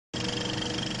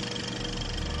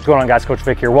What's going on, guys? Coach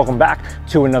Vic here. Welcome back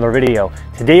to another video.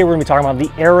 Today we're going to be talking about the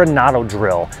Arenado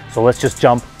drill. So let's just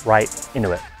jump right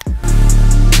into it.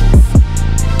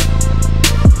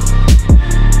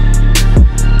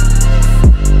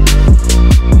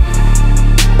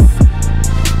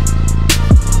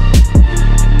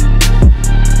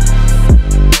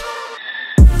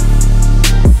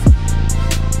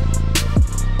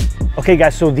 Okay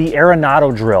guys, so the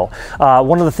Arenado drill,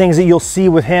 one of the things that you'll see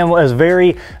with him is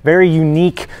very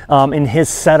unique in his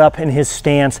setup, in his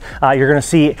stance. You're gonna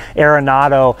see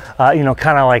Arenado,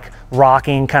 kind of like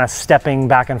rocking, kind of stepping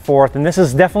back and forth. And this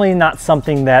is definitely not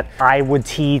something that I would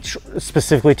teach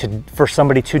specifically for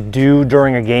somebody to do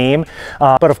during a game.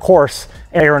 But of course,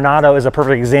 Arenado is a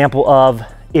perfect example of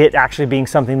it actually being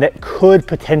something that could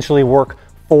potentially work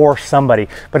for somebody,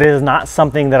 but it is not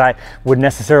something that I would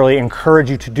necessarily encourage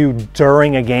you to do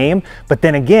during a game. But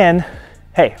then again,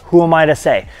 hey, who am I to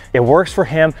say? It works for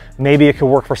him, maybe it could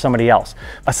work for somebody else.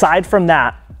 Aside from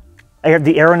that,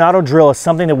 the Arenado drill is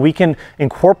something that we can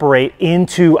incorporate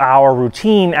into our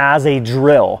routine as a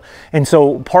drill. And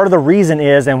so part of the reason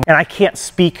is, and I can't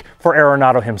speak for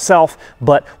Arenado himself,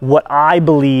 but what I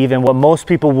believe and what most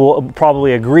people will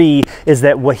probably agree is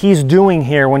that what he's doing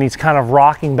here when he's kind of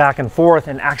rocking back and forth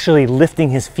and actually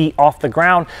lifting his feet off the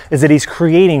ground is that he's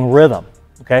creating rhythm,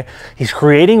 okay? He's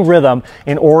creating rhythm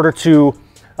in order to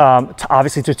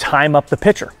obviously to time up the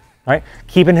pitcher. Right?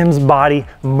 Keeping his body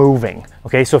moving.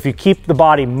 Okay, so if you keep the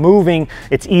body moving,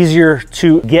 it's easier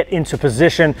to get into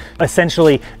position,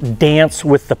 essentially dance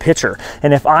with the pitcher.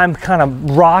 And if I'm kind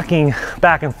of rocking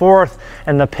back and forth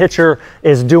and the pitcher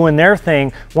is doing their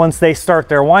thing, once they start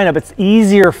their windup, it's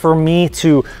easier for me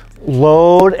to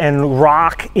load and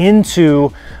rock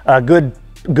into a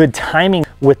good timing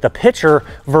with the pitcher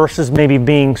versus maybe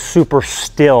being super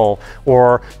still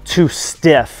or too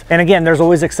stiff. And again, there's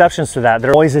always exceptions to that.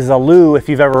 There always is a Lou, if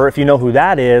you know who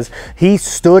that is. He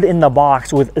stood in the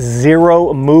box with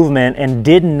zero movement and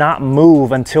did not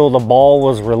move until the ball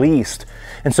was released.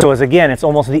 And so it's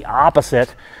almost the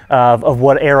opposite of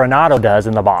what Arenado does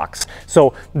in the box.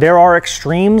 So there are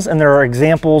extremes and there are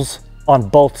examples on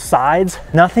both sides.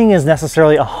 Nothing is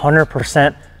necessarily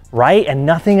 100% right, and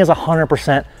nothing is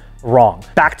 100% wrong.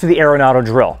 Back to the Arenado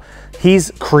drill. He's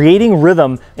creating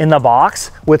rhythm in the box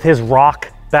with his rock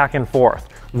back and forth.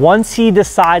 Once he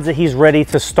decides that he's ready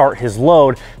to start his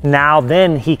load, now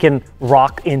then he can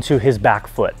rock into his back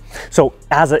foot. So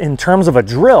in terms of a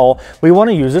drill, we want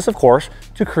to use this, of course,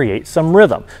 to create some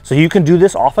rhythm. So you can do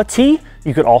this off a tee.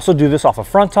 You could also do this off a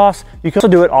front toss. You can also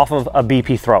do it off of a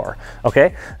BP thrower,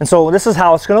 okay? And so this is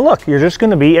how it's going to look. You're just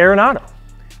going to be Arenado.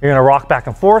 You're gonna rock back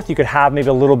and forth. You could have maybe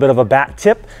a little bit of a bat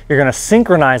tip. You're gonna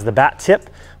synchronize the bat tip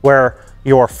where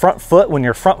your front foot, when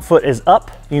your front foot is up,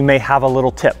 you may have a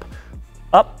little tip.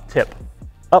 Up, tip,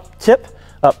 up, tip,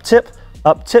 up, tip,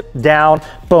 up, tip, down,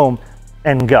 boom,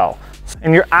 and go.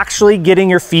 And you're actually getting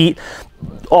your feet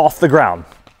off the ground.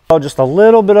 So just a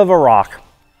little bit of a rock.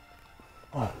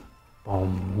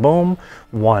 Boom, boom,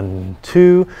 1,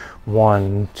 2,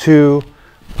 1, 2,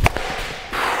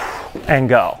 and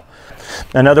go.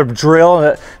 Another drill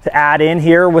to add in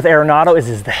here with Arenado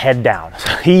is the head down.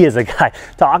 So he is a guy,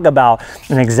 talk about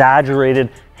an exaggerated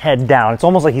head down. It's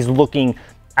almost like he's looking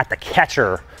at the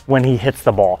catcher when he hits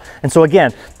the ball. And so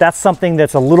again, that's something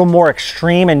that's a little more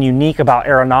extreme and unique about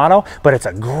Arenado, but it's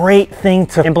a great thing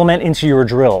to implement into your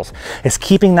drills. Is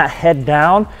keeping that head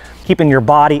down, keeping your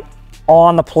body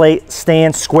on the plate,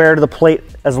 staying square to the plate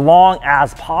as long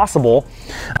as possible,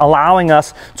 allowing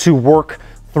us to work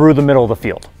through the middle of the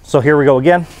field. So here we go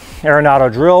again,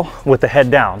 Arenado drill with the head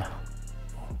down.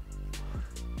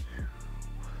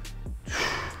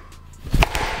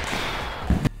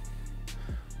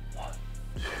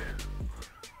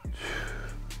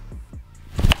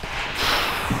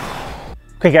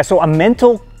 Okay guys, so a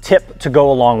mental tip to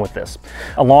go along with this,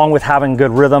 along with having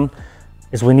good rhythm,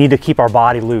 is we need to keep our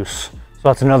body loose. So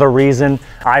that's another reason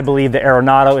I believe that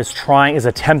Arenado is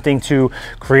attempting to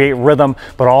create rhythm,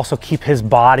 but also keep his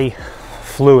body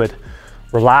fluid,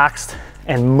 relaxed,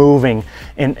 and moving,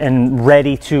 and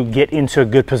ready to get into a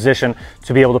good position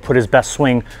to be able to put his best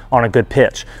swing on a good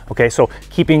pitch. Okay, so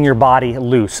keeping your body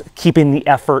loose, keeping the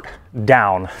effort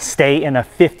down, stay in a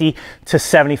 50 to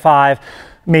 75,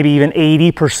 maybe even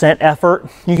 80% effort.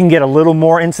 You can get a little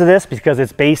more into this because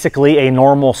it's basically a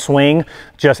normal swing,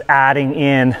 just adding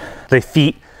in the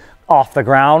feet off the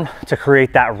ground to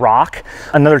create that rock.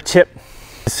 Another tip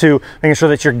is to making sure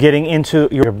that you're getting into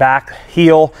your back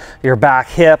heel, your back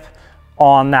hip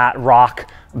on that rock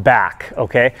back,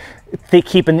 okay?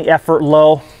 Keeping the effort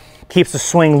low, keeps the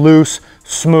swing loose,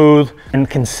 smooth, and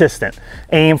consistent.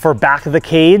 Aim for back of the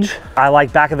cage. I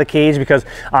like back of the cage because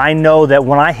I know that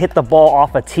when I hit the ball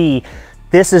off a tee,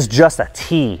 this is just a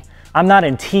tee. I'm not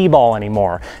in T-ball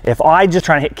anymore. If I just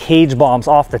try to hit cage bombs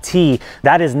off the tee,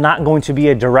 that is not going to be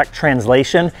a direct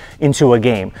translation into a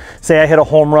game. Say I hit a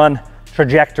home run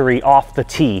trajectory off the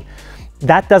tee.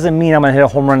 That doesn't mean I'm gonna hit a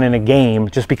home run in a game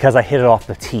just because I hit it off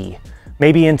the tee.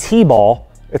 Maybe in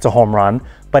T-ball, it's a home run,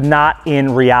 but not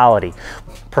in reality.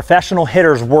 Professional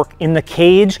hitters work in the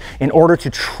cage in order to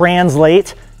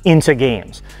translate into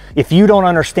games. If you don't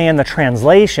understand the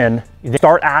translation, you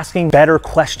start asking better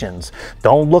questions.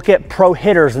 Don't look at pro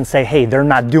hitters and say, hey, they're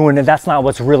not doing it. That's not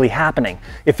what's really happening.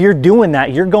 If you're doing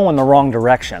that, you're going the wrong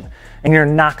direction. And you're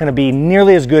not gonna be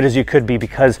nearly as good as you could be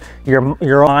because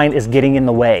your mind is getting in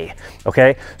the way,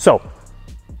 okay? So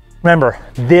remember,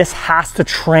 this has to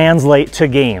translate to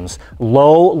games.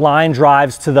 Low line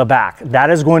drives to the back. That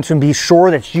is going to be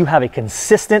sure that you have a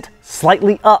consistent,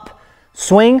 slightly up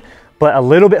swing, but a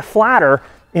little bit flatter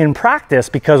in practice,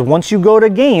 because once you go to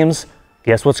games,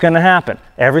 guess what's gonna happen?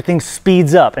 Everything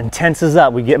speeds up and tenses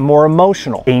up. We get more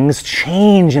emotional. Things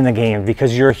change in the game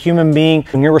because you're a human being.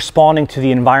 When you're responding to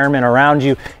the environment around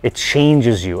you, it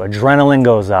changes you. Adrenaline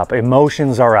goes up,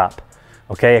 emotions are up,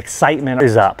 okay? Excitement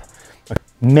is up.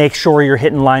 Make sure you're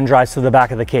hitting line drives to the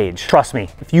back of the cage. Trust me,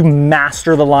 if you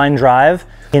master the line drive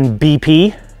in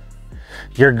BP,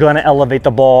 you're gonna elevate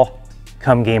the ball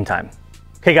come game time.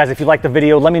 Okay guys, if you liked the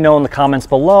video, let me know in the comments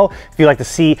below if you'd like to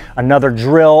see another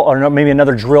drill or maybe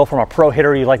another drill from a pro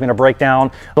hitter you'd like me to break down.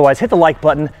 Otherwise, hit the like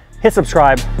button, hit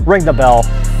subscribe, ring the bell,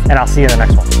 and I'll see you in the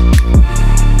next one.